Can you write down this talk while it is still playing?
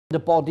the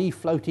body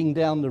floating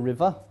down the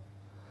river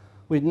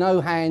with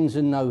no hands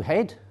and no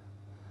head,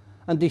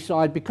 and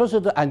decide because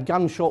of and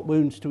gunshot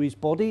wounds to his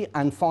body,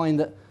 and find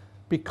that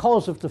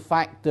because of the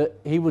fact that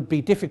he would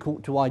be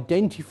difficult to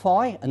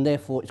identify and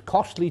therefore it's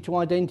costly to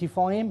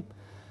identify him,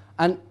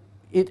 and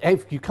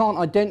if you can't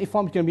identify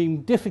him, it's going to be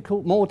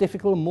more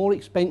difficult and more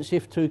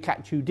expensive to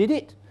catch who did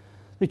it,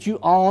 that you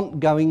aren't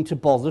going to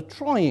bother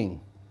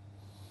trying.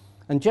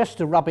 And just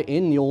to rub it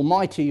in, the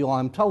Almighty, who I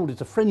am told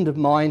is a friend of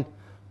mine,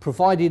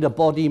 provided a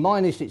body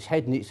minus its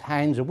head and its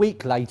hands a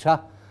week later,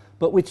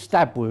 but with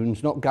stab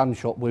wounds, not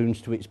gunshot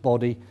wounds to its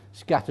body,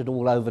 scattered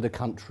all over the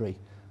country.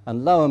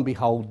 And lo and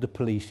behold, the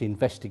police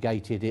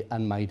investigated it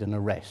and made an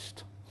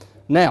arrest.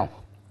 Now,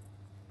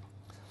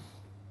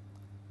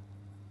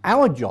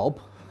 our job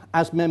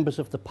as members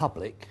of the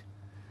public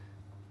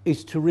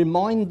is to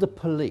remind the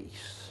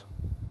police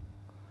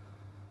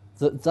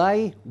that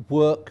they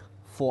work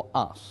for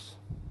us.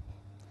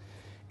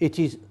 It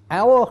is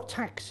our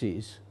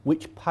taxes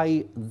which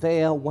pay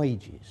their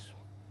wages.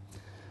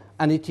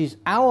 And it is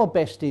our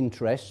best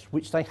interests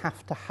which they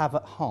have to have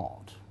at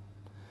heart.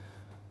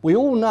 We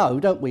all know,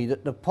 don't we,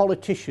 that the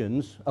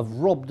politicians have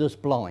robbed us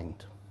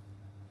blind.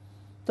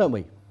 Don't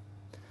we?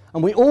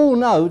 And we all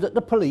know that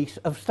the police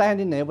are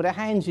standing there with their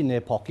hands in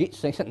their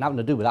pockets. They said nothing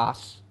to do with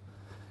us.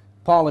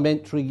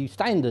 Parliamentary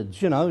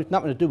standards, you know, it's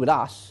nothing to do with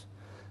us.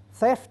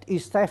 Theft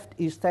is theft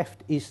is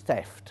theft is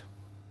theft.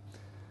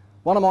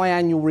 One of my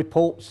annual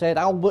reports said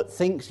Albert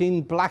thinks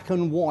in black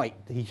and white.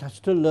 He has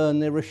to learn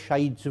there are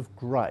shades of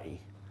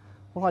grey.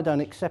 Well, I don't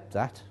accept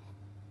that.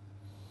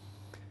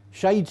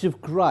 Shades of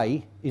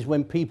grey is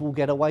when people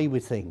get away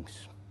with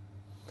things.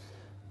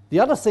 The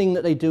other thing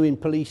that they do in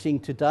policing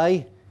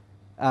today,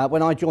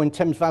 when I joined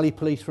Thames Valley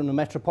Police from the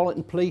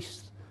Metropolitan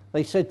Police,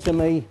 they said to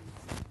me,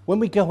 when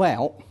we go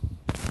out,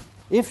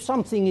 if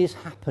something is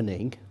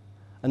happening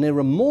and there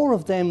are more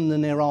of them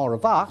than there are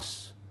of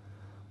us,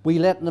 we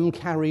let them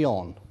carry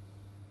on.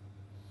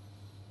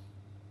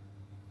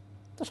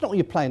 That's not what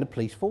you're paying a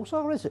police force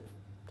are, is it?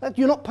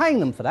 You're not paying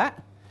them for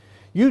that.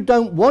 You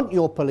don't want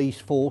your police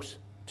force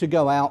to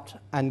go out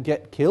and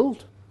get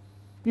killed.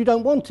 You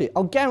don't want it.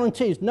 I'll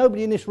guarantee you,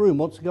 nobody in this room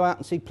wants to go out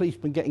and see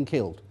policemen getting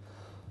killed.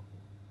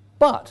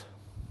 But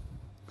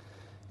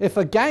if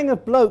a gang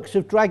of blokes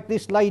have dragged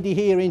this lady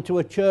here into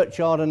a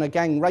churchyard and a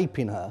gang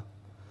raping her,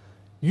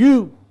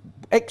 you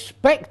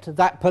expect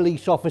that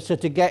police officer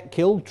to get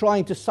killed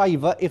trying to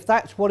save her if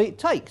that's what it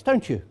takes,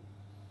 don't you?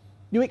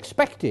 You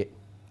expect it.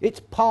 It's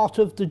part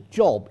of the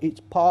job. It's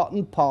part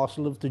and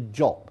parcel of the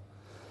job.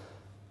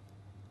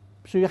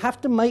 So you have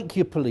to make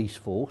your police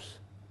force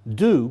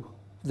do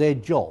their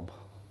job.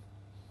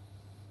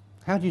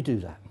 How do you do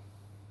that?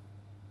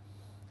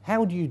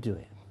 How do you do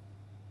it?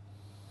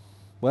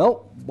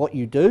 Well, what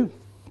you do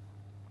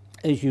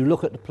is you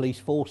look at the police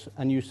force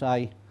and you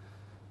say,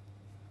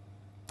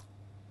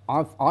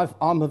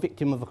 I'm a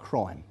victim of a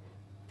crime.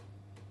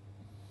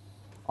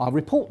 I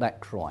report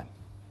that crime.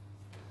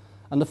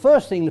 And the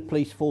first thing the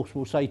police force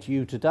will say to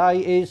you today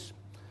is,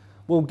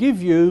 we'll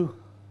give you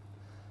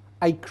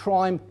a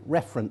crime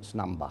reference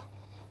number.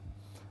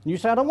 And you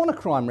say, I don't want a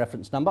crime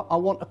reference number, I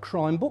want a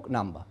crime book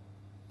number.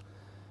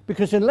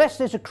 Because unless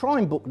there's a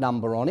crime book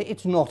number on it,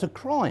 it's not a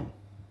crime.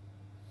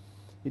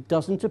 It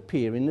doesn't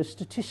appear in the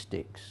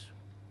statistics.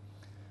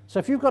 So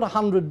if you've got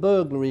 100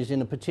 burglaries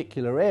in a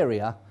particular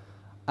area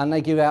and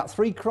they give out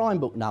 3 crime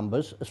book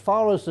numbers, as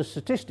far as the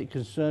statistic is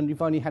concerned,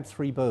 you've only had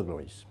 3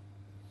 burglaries.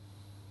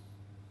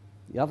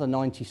 The other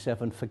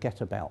 97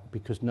 forget about,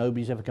 because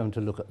nobody's ever going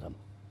to look at them.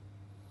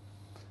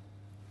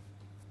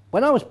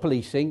 When I was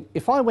policing,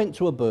 if I went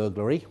to a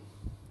burglary,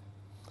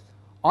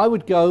 I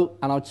would go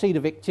and I'd see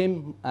the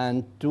victim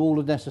and do all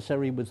the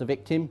necessary with the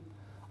victim.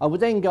 I would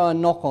then go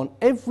and knock on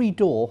every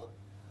door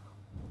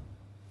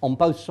on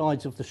both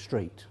sides of the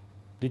street.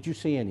 Did you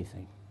see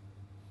anything?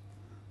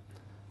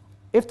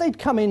 If they'd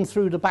come in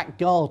through the back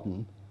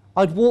garden,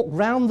 I'd walk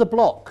round the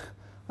block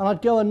and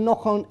I'd go and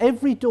knock on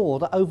every door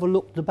that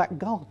overlooked the back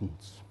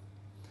gardens.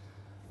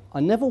 I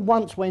never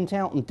once went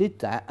out and did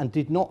that and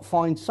did not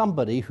find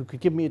somebody who could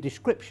give me a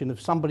description of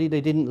somebody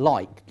they didn't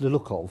like the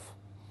look of.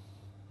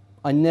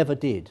 I never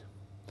did.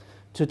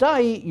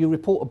 Today, you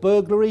report a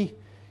burglary,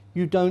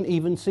 you don't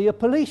even see a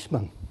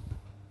policeman.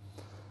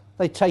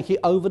 They take it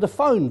over the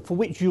phone, for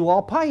which you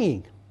are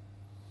paying.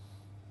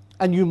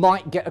 And you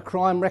might get a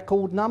crime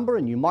record number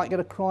and you might get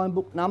a crime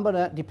book number.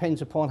 That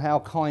depends upon how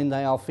kind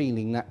they are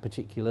feeling that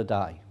particular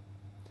day.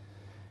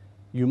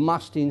 You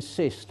must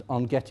insist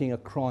on getting a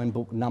crime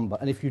book number.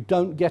 And if you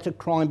don't get a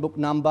crime book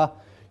number,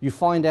 you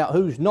find out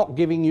who's not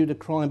giving you the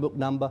crime book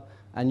number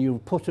and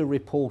you put a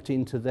report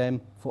into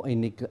them for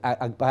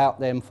about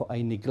them for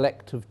a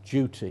neglect of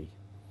duty.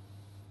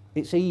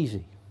 It's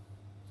easy.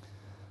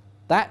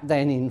 That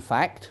then, in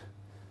fact,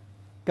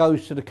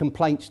 goes to the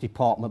complaints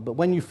department. But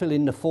when you fill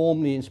in the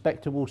form, the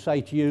inspector will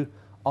say to you,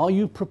 are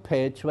you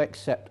prepared to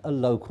accept a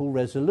local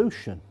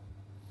resolution?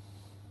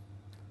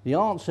 The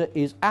answer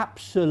is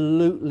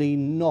absolutely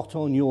not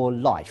on your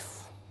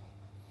life.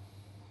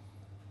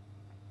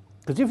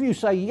 Because if you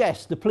say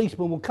yes, the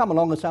policeman will come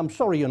along and say, I'm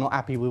sorry you're not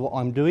happy with what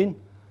I'm doing,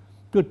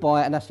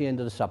 goodbye, and that's the end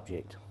of the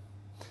subject.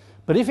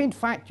 But if in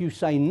fact you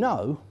say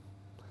no,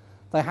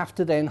 they have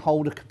to then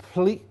hold a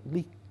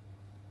completely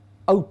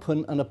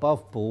open and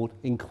above board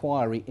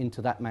inquiry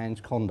into that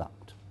man's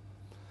conduct.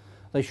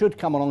 They should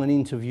come along and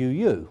interview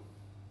you.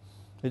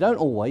 They don't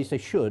always, they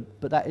should,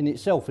 but that in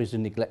itself is a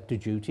neglected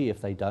duty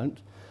if they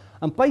don't.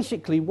 And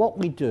basically what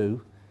we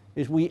do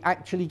is we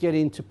actually get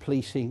into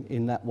policing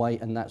in that way,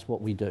 and that's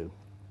what we do.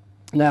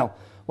 Now,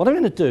 what I'm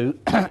going to do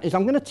is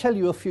I'm going to tell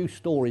you a few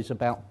stories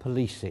about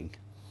policing,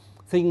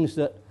 things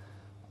that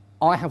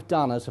I have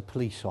done as a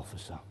police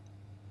officer.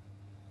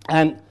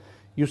 And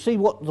you see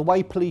the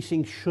way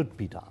policing should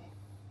be done.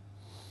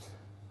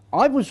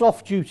 I was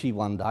off duty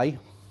one day,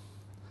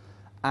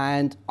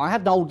 and I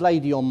had an old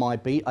lady on my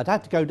beat. I'd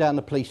had to go down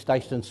the police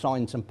station and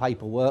sign some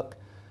paperwork,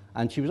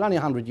 and she was only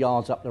 100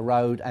 yards up the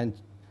road, and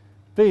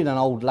being an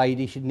old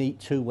lady, she didn't eat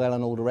too well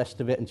and all the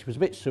rest of it, and she was a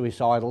bit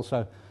suicidal,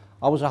 so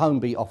I was a home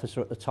beat officer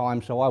at the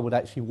time, so I would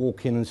actually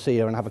walk in and see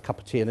her and have a cup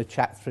of tea and a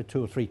chat for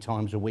 2 or 3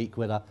 times a week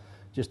with her,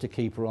 just to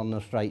keep her on the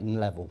straight and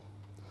level.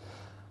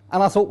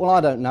 And I thought, well,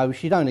 I don't know,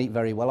 she don't eat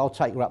very well, I'll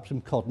take her up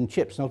some cod and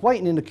chips. And I was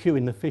waiting in the queue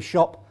in the fish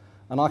shop,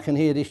 and I can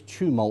hear this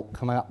tumult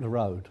come out the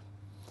road.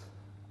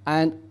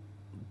 And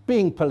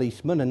being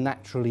policeman and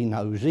naturally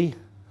nosy,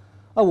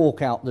 I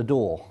walk out the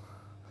door.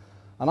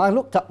 And I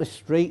looked up the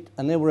street,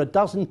 and there were a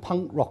dozen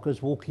punk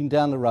rockers walking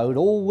down the road,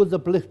 all with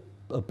the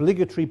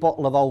obligatory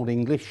bottle of Old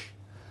English.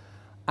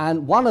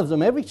 And one of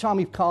them, every time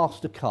he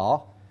passed a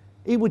car,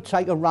 he would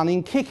take a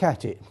running kick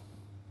at it.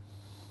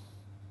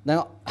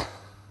 Now,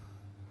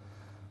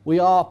 we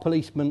are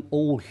policemen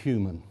all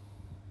human.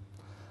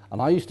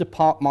 And I used to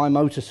park my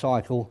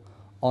motorcycle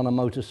on a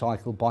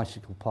motorcycle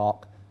bicycle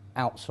park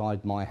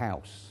outside my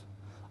house,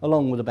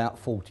 along with about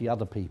 40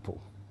 other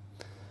people.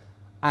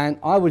 And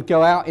I would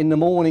go out in the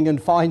morning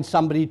and find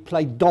somebody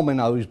played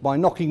dominoes by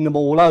knocking them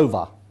all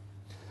over.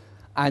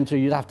 And so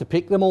you'd have to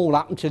pick them all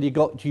up until you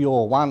got to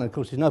your one. And of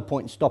course, there's no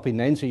point in stopping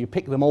then, so you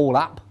pick them all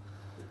up.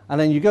 And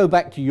then you go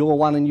back to your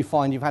one and you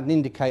find you've had an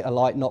indicator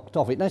light knocked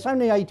off it. Now, it's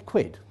only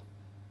 £8.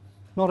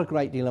 Not a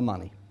great deal of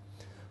money.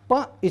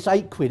 But it's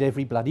 £8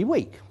 every bloody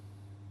week.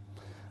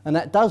 And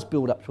that does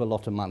build up to a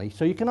lot of money.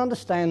 So you can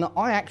understand that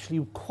I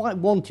actually quite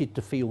wanted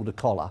to feel the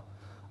collar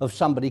of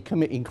somebody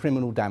committing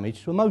criminal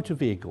damage to a motor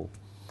vehicle.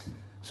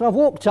 So I've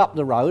walked up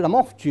the road, I'm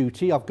off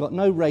duty, I've got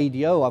no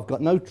radio, I've got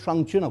no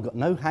truncheon, I've got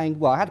no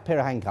well, I had a pair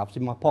of handcuffs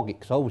in my pocket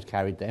because I always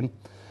carried them.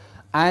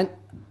 And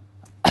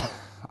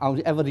I was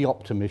ever the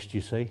optimist,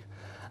 you see.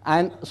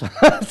 And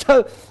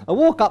so I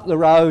walk up the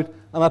road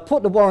and I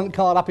put the warrant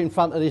card up in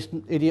front of this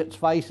idiot's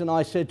face and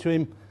I said to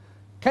him,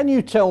 can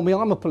you tell me,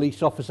 I'm a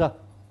police officer,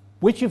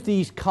 which of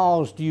these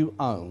cars do you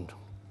own?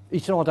 He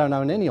said, I don't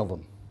own any of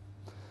them.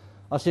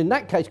 I said, in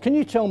that case, can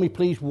you tell me,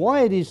 please,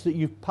 why it is that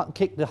you've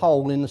kicked the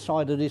hole in the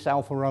side of this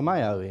Alfa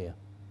Romeo here?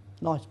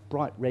 Nice,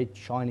 bright, red,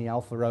 shiny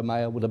Alfa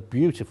Romeo with a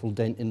beautiful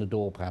dent in the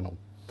door panel.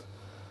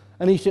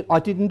 And he said, I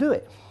didn't do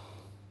it.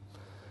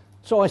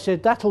 So I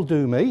said, that'll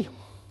do me.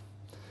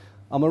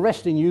 I'm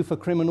arresting you for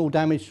criminal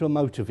damage to a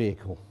motor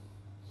vehicle.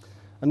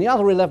 And the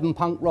other 11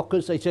 punk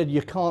rockers, they said,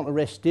 you can't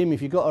arrest him.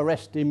 If you've got to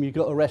arrest him, you've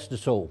got to arrest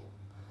us all.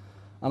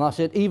 And I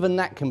said, even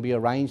that can be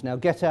arranged. Now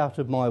get out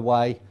of my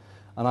way.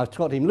 And I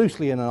got him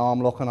loosely in an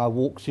arm lock and I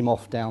walked him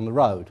off down the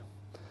road.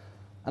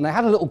 And they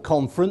had a little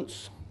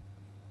conference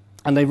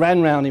and they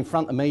ran round in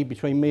front of me,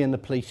 between me and the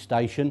police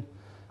station.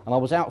 And I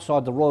was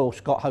outside the Royal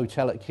Scot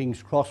Hotel at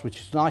King's Cross, which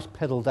is a nice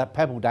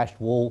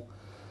pebble-dashed wall.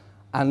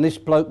 And this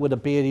bloke with a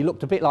beard, he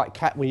looked a bit like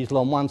Cat Weasel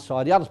on one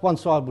side. The other one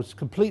side was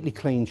completely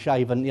clean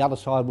shaven, the other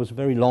side was a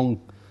very long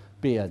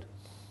beard.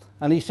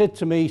 And he said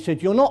to me, he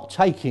said, you're not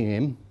taking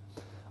him.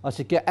 I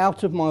said, get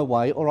out of my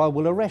way or I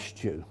will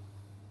arrest you.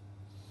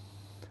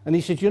 And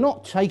he said, you're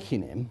not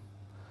taking him.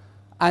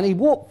 And he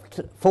walked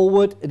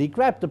forward and he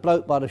grabbed the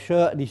bloke by the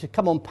shirt and he said,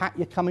 come on, Pat,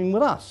 you're coming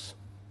with us.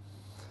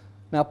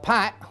 Now,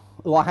 Pat,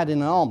 who I had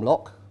in an arm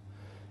lock,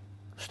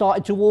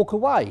 started to walk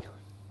away.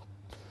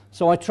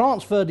 So I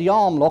transferred the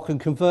arm lock and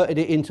converted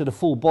it into the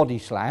full body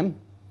slam.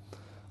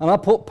 And I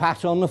put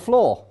Pat on the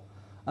floor.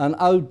 And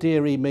oh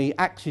dearie me,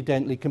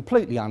 accidentally,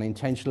 completely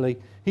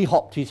unintentionally, he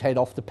hopped his head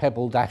off the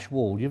pebble-dash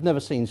wall. You've never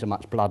seen so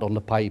much blood on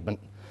the pavement.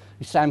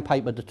 He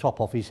sandpapered the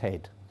top off his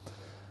head.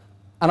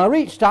 And I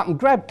reached up and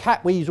grabbed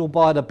Cat Weasel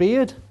by the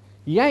beard,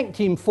 yanked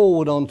him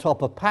forward on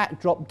top of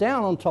Pat, dropped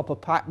down on top of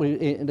Pat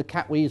with the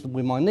Cat Weasel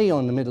with my knee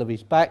on the middle of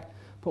his back,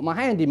 put my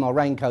hand in my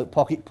raincoat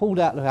pocket, pulled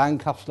out the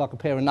handcuffs like a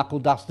pair of knuckle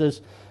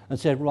dusters and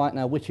said, right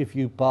now, which of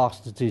you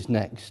bastards is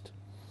next?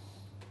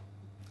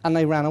 And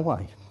they ran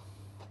away.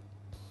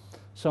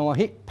 So I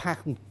hooked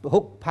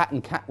Pat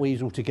and Cat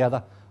Weasel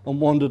together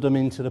and wandered them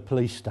into the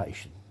police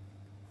station.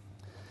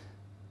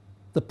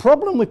 The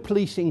problem with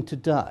policing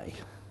today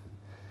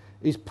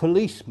is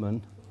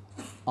policemen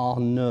are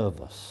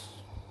nervous.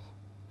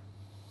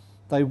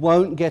 They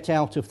won't get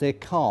out of their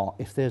car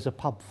if there's a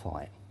pub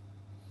fight.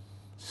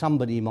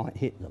 Somebody might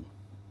hit them.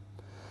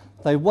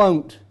 They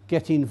won't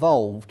get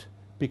involved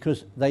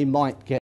because they might get